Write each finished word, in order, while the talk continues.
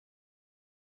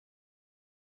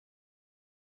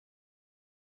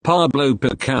Pablo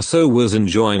Picasso was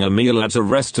enjoying a meal at a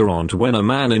restaurant when a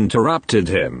man interrupted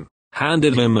him,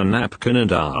 handed him a napkin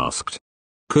and asked,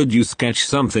 "Could you sketch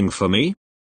something for me?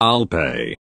 I'll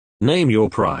pay. Name your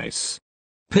price."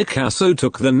 Picasso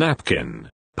took the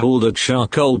napkin, pulled a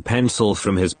charcoal pencil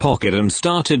from his pocket and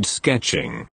started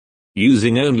sketching.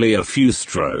 Using only a few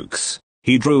strokes,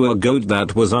 he drew a goat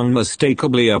that was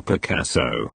unmistakably a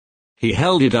Picasso. He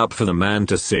held it up for the man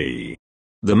to see.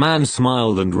 The man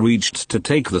smiled and reached to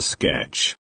take the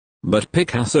sketch. But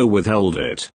Picasso withheld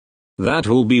it. "That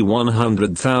will be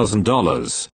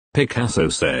 $100,000, Picasso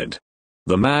said.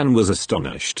 The man was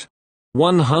astonished.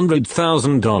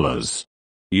 $100,000?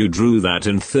 You drew that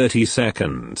in 30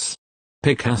 seconds.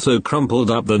 Picasso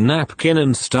crumpled up the napkin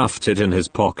and stuffed it in his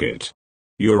pocket.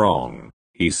 "You're wrong,"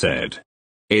 he said.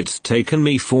 "It's taken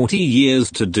me 40 years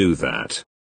to do that.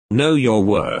 Know your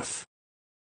worth."